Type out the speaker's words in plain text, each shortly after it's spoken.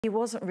He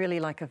wasn't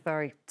really like a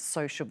very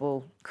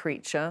sociable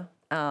creature.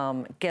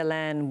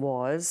 Ghislaine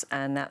was,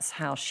 and that's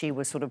how she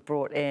was sort of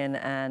brought in,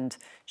 and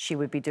she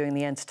would be doing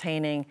the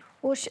entertaining.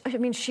 Well, I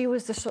mean, she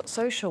was the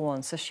social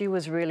one, so she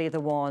was really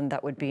the one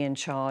that would be in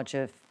charge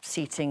of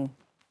seating,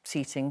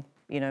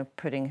 you know,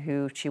 putting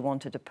who she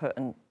wanted to put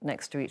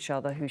next to each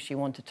other, who she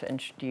wanted to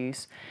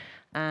introduce,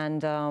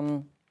 and,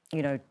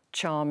 you know,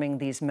 charming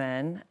these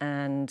men.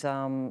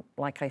 And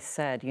like I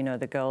said, you know,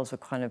 the girls were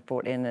kind of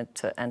brought in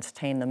to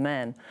entertain the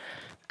men,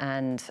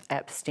 and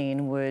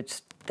Epstein would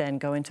then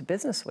go into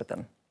business with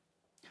them.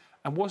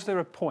 And was there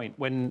a point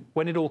when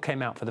it all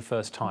came out for the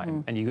first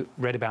time and you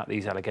read about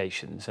these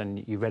allegations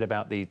and you read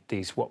about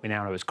these what we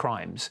now know as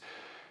crimes,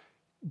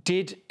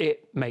 did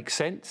it make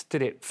sense?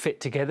 Did it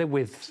fit together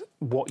with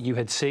what you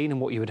had seen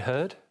and what you had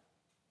heard?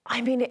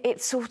 I mean,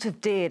 it sort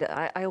of did.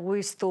 I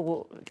always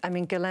thought, I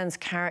mean, Ghislaine's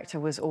character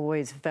was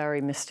always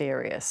very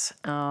mysterious.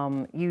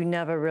 You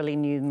never really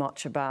knew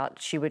much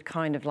about. She would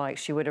kind of like,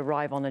 she would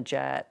arrive on a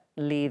jet,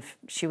 leave.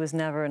 She was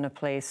never in a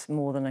place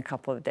more than a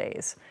couple of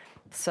days.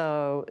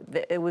 So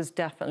it was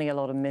definitely a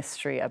lot of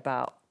mystery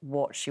about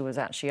what she was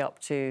actually up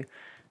to,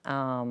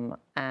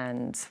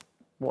 and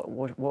what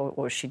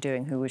was she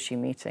doing, who was she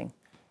meeting.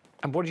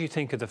 And what do you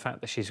think of the fact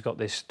that she's got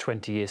this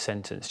 20-year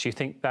sentence? Do you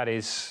think that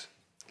is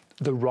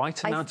the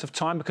right amount of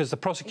time? Because the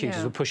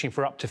prosecutors were pushing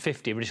for up to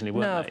 50 originally,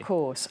 weren't they? No, of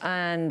course.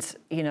 And,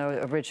 you know,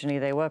 originally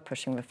they were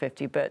pushing for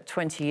 50, but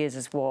 20 years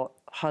is what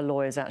her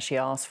lawyers actually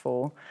asked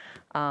for.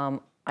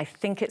 I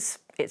think it's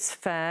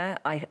fair.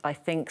 I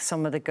think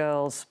some of the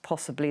girls,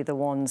 possibly the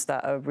ones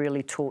that are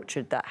really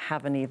tortured, that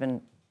haven't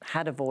even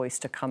had a voice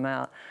to come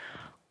out,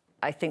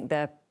 I think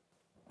they're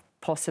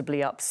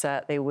possibly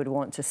upset. They would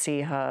want to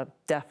see her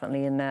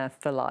definitely in there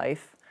for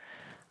life.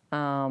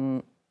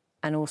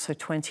 And also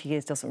 20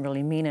 years doesn't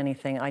really mean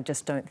anything. I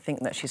just don't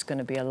think that she's going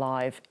to be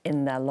alive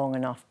in there long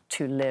enough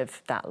to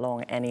live that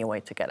long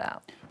anyway to get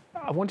out.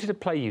 I wanted to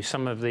play you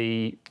some of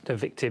the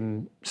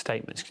victim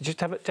statements. Could you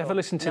just have a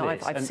listen to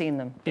this? I've seen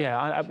them. Yeah,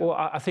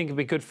 I think it'd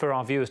be good for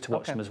our viewers to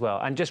watch them as well.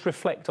 And just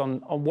reflect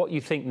on what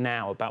you think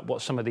now about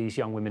what some of these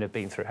young women have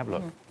been through. Have a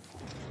look.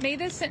 May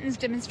this sentence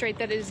demonstrate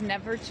that it is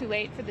never too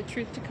late for the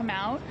truth to come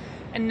out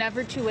and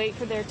never too late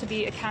for there to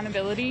be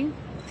accountability.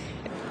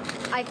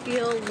 I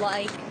feel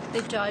like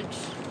the judge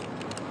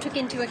took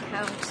into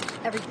account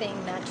everything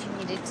that she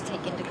needed to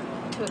take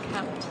into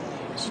account.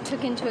 She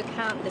took into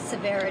account the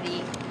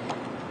severity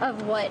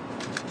of what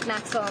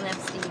Maxwell and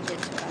Epstein did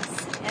to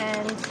us.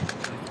 And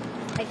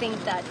I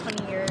think that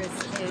 20 years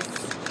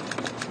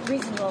is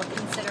reasonable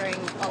considering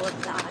all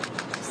of that.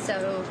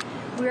 So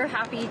we're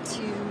happy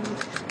to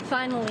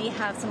finally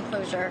have some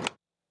closure.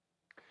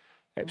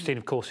 Epstein,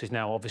 of course, is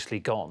now obviously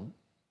gone.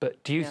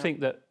 But do you think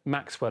that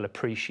Maxwell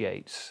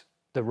appreciates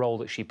the role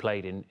that she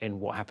played in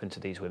what happened to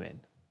these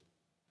women?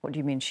 What do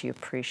you mean she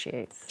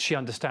appreciates? She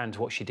understands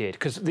what she did.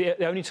 Because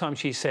the only time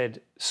she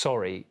said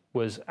sorry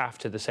was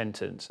after the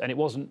sentence, and it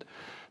wasn't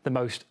the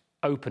most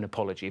open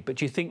apology. But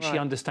do you think she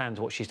understands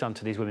what she's done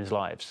to these women's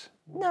lives?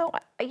 No,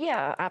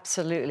 yeah,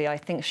 absolutely. I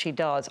think she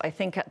does. I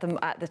think at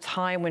the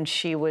time when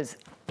she was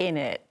in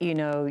it, you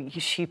know,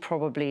 she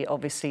probably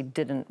obviously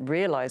didn't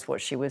realise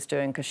what she was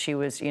doing, because she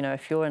was, you know,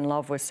 if you're in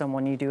love with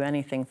someone, you do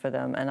anything for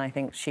them. And I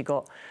think she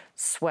got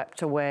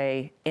swept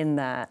away in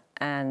that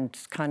and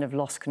kind of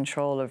lost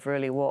control of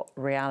really what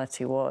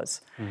reality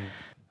was.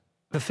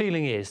 The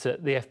feeling is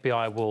that the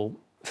FBI will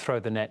throw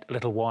the net a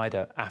little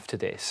wider after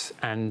this,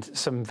 and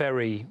some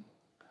very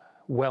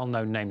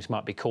well-known names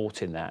might be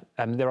caught in that.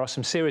 There are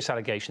some serious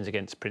allegations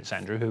against Prince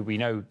Andrew, who we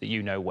know that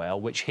you know well,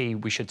 which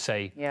we should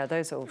say... Yeah,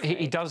 those are all fake.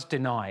 He does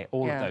deny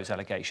all of those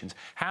allegations.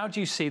 How do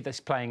you see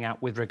this playing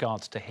out with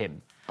regards to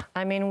him?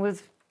 I mean,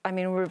 with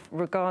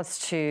regards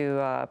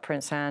to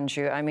Prince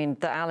Andrew, I mean,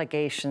 the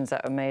allegations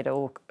that are made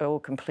are all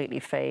completely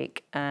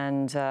fake.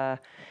 And,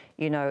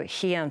 you know,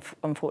 he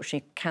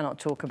unfortunately cannot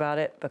talk about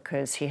it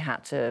because he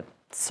had to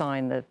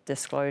sign the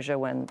disclosure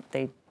when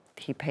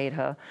he paid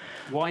her.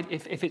 Why,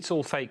 if it's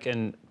all fake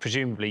and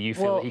presumably you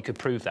feel that he could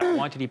prove that,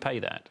 why did he pay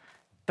that?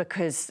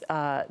 Because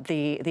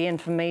the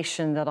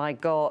information that I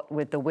got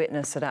with the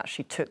witness that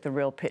actually took the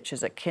real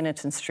pictures at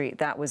Kinnerton Street,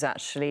 that was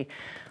actually...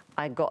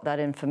 I got that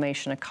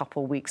information a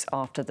couple of weeks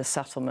after the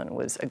settlement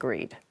was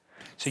agreed.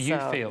 So you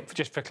feel,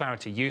 just for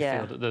clarity, you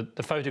feel that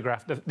the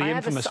photograph, the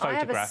infamous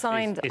photograph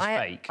is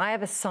fake? I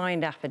have a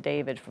signed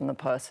affidavit from the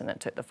person that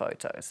took the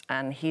photos,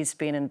 and he's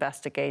been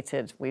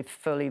investigated. We've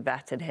fully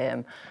vetted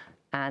him,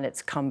 and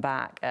it's come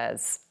back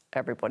as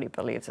everybody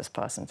believes this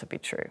person to be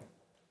true.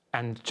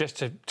 And just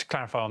to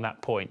clarify on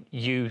that point,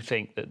 you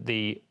think that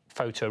the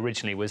photo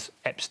originally was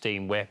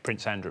Epstein, where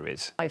Prince Andrew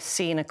is? I've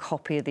seen a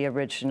copy of the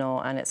original,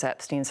 and it's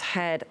Epstein's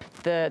head.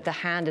 The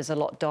hand is a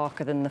lot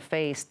darker than the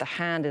face. The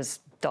hand is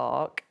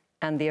dark,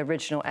 and the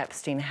original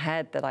Epstein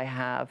head that I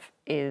have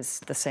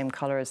is the same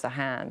colour as the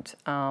hand.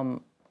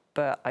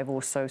 But I've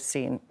also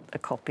seen a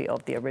copy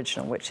of the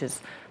original, which is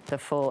the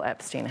full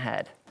Epstein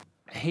head.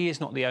 He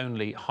is not the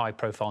only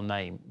high-profile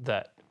name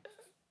that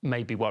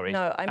may be worried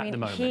at the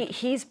moment.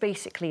 He's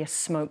basically a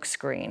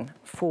smokescreen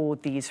for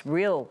these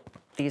real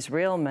these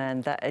real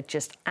men that are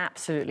just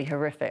absolutely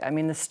horrific. I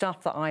mean, the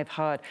stuff that I've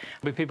heard...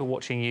 With people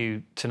watching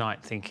you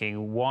tonight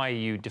thinking, why are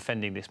you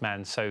defending this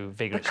man so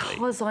vigorously?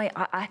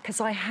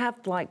 Because I have,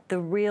 like, the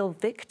real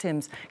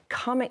victims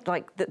coming,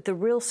 like, the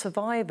real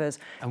survivors.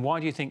 And why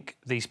do you think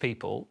these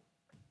people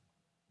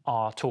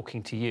are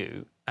talking to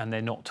you and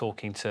they're not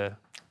talking to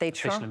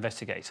official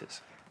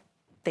investigators?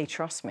 They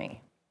trust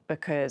me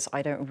because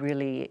I don't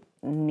really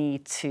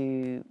need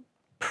to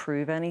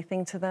prove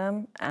anything to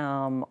them.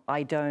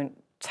 I don't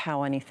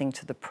tell anything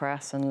to the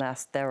press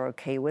unless they're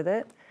OK with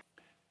it.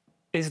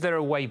 Is there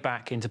a way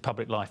back into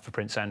public life for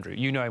Prince Andrew?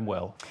 You know him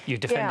well. You've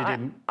defended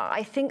him.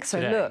 I think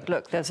so. Today.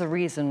 Look, there's a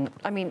reason.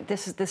 I mean,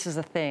 this is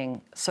a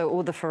thing. So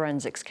all the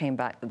forensics came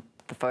back that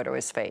the photo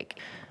is fake.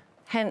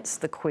 Hence,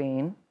 the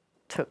Queen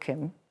took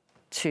him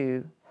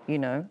to, you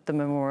know, the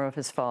memorial of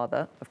his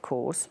father, of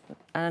course,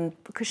 and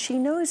because she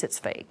knows it's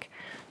fake.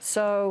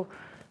 So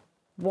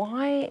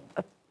why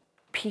are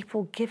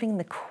people giving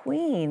the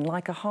Queen,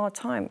 like, a hard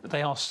time?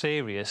 They are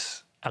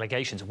serious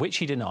allegations, which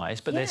he denies,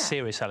 but they're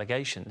serious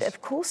allegations.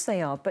 Of course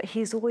they are, but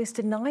he's always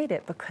denied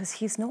it because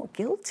he's not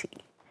guilty.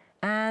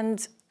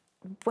 And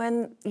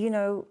when, you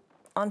know,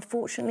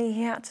 unfortunately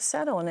he had to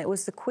settle, and it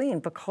was the Queen,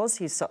 because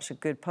he's such a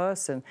good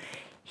person,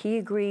 he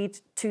agreed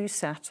to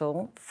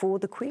settle for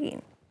the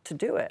Queen to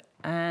do it.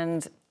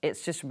 And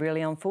it's just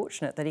really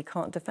unfortunate that he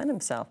can't defend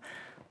himself.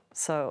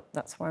 So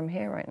that's why I'm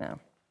here right now.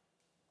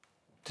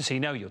 Does he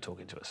know you're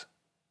talking to us?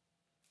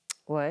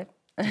 What?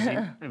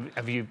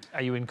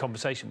 Are you in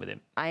conversation with him?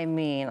 I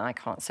mean, I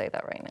can't say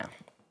that right now,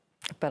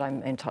 but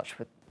I'm in touch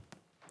with,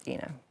 you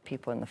know,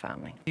 people in the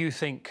family. Do you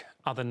think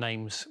other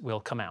names will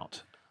come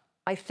out?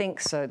 I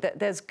think so.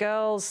 There's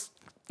girls,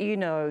 you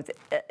know,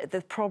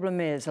 the problem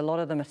is a lot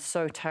of them are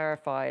so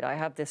terrified. I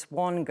have this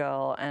one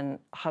girl and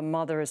her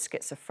mother is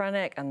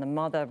schizophrenic and the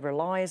mother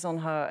relies on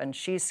her, and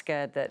she's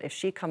scared that if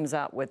she comes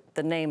out with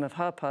the name of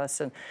her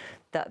person,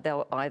 that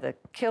they'll either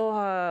kill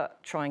her,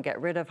 try and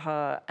get rid of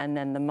her, and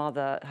then the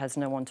mother has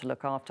no one to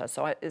look after her.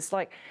 So it's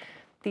like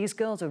these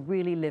girls are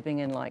really living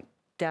in, like,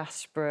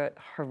 desperate,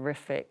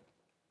 horrific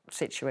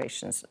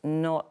situations,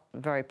 not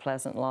very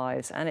pleasant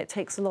lives, and it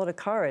takes a lot of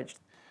courage.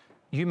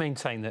 You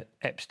maintain that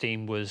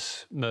Epstein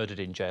was murdered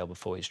in jail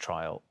before his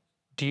trial.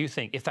 Do you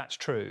think, if that's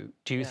true,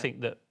 do you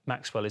think that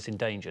Maxwell is in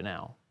danger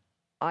now?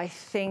 I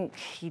think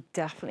he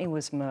definitely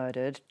was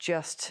murdered,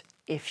 just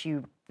if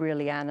you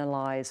really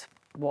analyse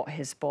what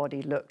his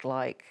body looked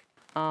like.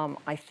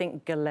 I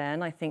think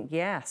Ghislaine,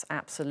 yes,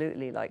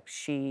 absolutely, like,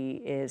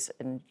 she is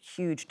in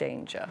huge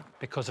danger.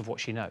 Because of what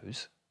she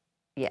knows?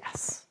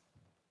 Yes,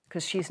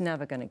 because she's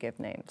never going to give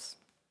names.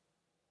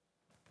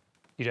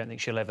 You don't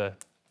think she'll ever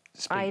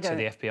speak to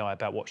the FBI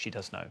about what she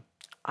does know?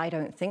 I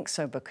don't think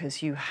so,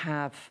 because you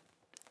have...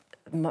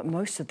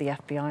 most of the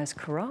FBI is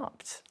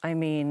corrupt. I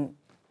mean,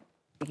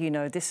 you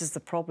know, this is the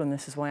problem.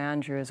 This is why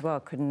Andrew as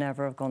well could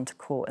never have gone to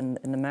court in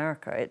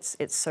America.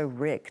 It's so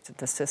rigged,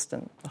 the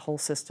system. The whole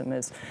system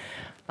is...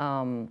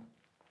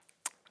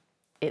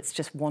 it's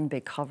just one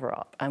big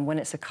cover-up. And when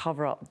it's a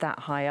cover-up that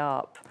high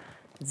up,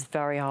 it's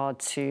very hard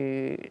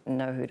to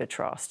know who to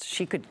trust.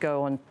 She could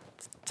go and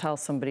tell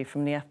somebody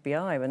from the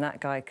FBI, and that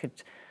guy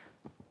could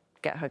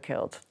get her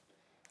killed.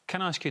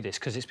 Can I ask you this?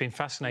 Because it's been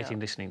fascinating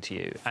listening to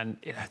you, and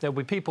there'll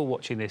be people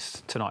watching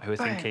this tonight who are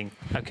thinking,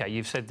 OK,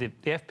 you've said the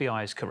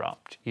FBI is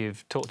corrupt.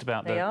 You've talked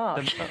about They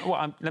are.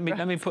 Let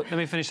me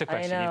finish the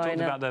question. You've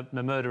talked about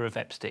the murder of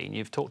Epstein.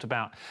 You've talked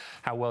about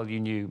how well you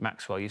knew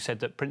Maxwell. You've said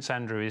that Prince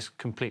Andrew is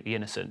completely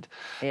innocent.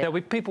 Yeah. There'll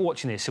be people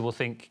watching this who will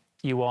think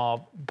you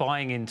are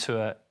buying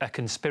into a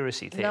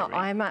conspiracy theory. No,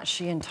 I'm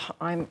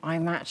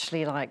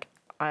actually like,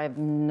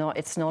 I'm not.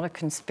 It's not a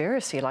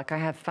conspiracy. Like, I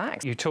have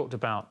facts. You talked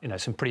about, you know,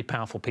 some pretty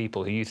powerful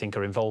people who you think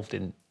are involved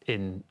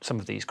in some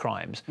of these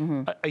crimes.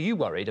 Are you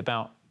worried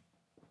about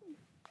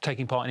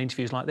taking part in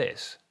interviews like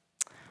this?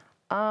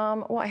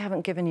 Well, I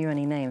haven't given you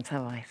any names,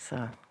 have I?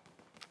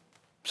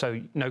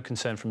 So no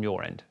concern from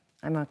your end?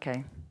 I'm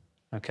OK.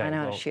 OK. I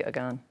know how to shoot a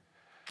gun.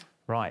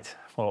 Right.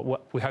 Well,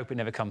 we hope it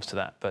never comes to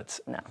that. But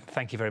no.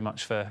 Thank you very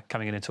much for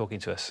coming in and talking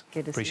to us.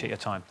 Good to Appreciate your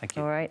time. Thank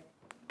you. All right.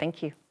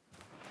 Thank you.